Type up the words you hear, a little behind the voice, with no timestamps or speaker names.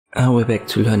And we're back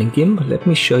to learning Gimp. Let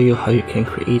me show you how you can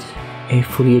create a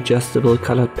fully adjustable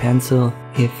colored pencil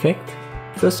effect.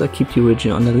 First I keep the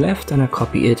original on the left and I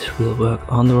copy it, will work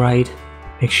on the right.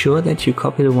 Make sure that you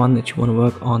copy the one that you want to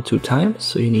work on 2 times,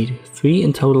 so you need 3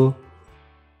 in total.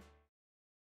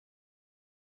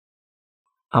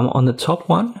 I'm on the top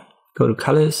one, go to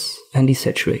colors and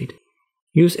desaturate.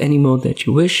 Use any mode that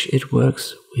you wish, it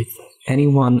works with any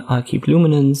one. I'll keep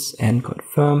luminance and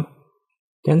confirm.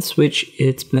 Then switch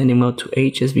its blending mode to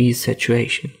HSV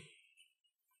saturation.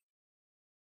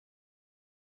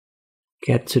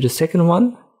 Get to the second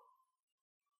one,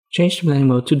 change the blending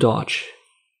mode to dodge.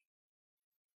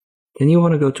 Then you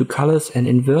want to go to colors and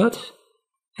invert,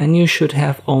 and you should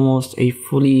have almost a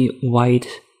fully white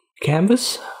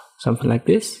canvas, something like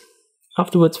this.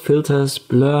 Afterwards filters,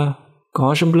 blur,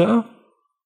 Gaussian blur.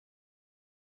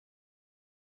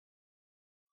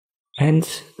 And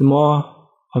the more,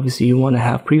 obviously you want to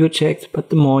have preview checked, but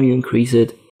the more you increase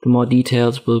it, the more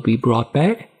details will be brought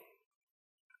back.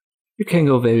 You can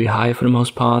go very high for the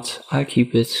most part. I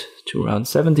keep it to around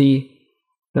 70.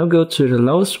 Now go to the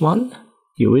lowest one,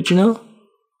 the original,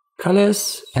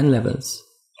 colors and levels.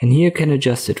 And here you can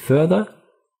adjust it further.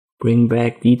 Bring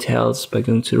back details by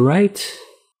going to the right.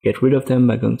 Get rid of them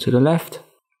by going to the left.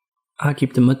 I'll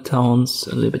keep the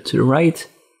midtones a little bit to the right.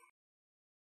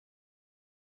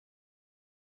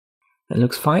 That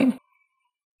looks fine.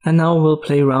 And now we'll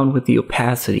play around with the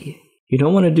opacity. You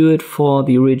don't want to do it for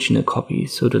the original copy,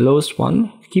 so the lowest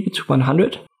one, keep it to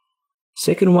 100.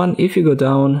 Second one, if you go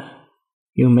down,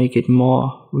 you make it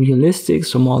more realistic,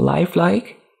 so more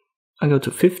lifelike. I go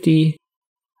to 50.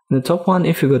 And the top one,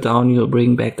 if you go down, you'll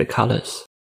bring back the colors.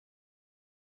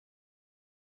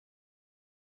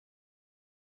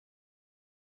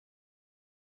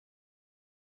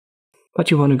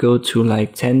 But you want to go to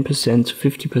like 10% to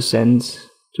 50%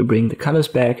 to bring the colors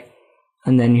back,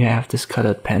 and then you have this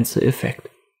colored pencil effect.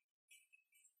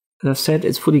 As I've said,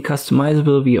 it's fully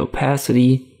customizable via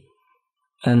opacity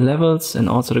and levels and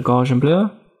also the Gaussian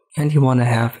blur, and you want to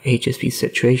have HSV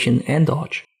saturation and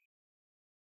dodge.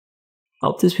 I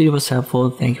hope this video was helpful,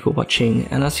 thank you for watching,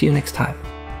 and I'll see you next time.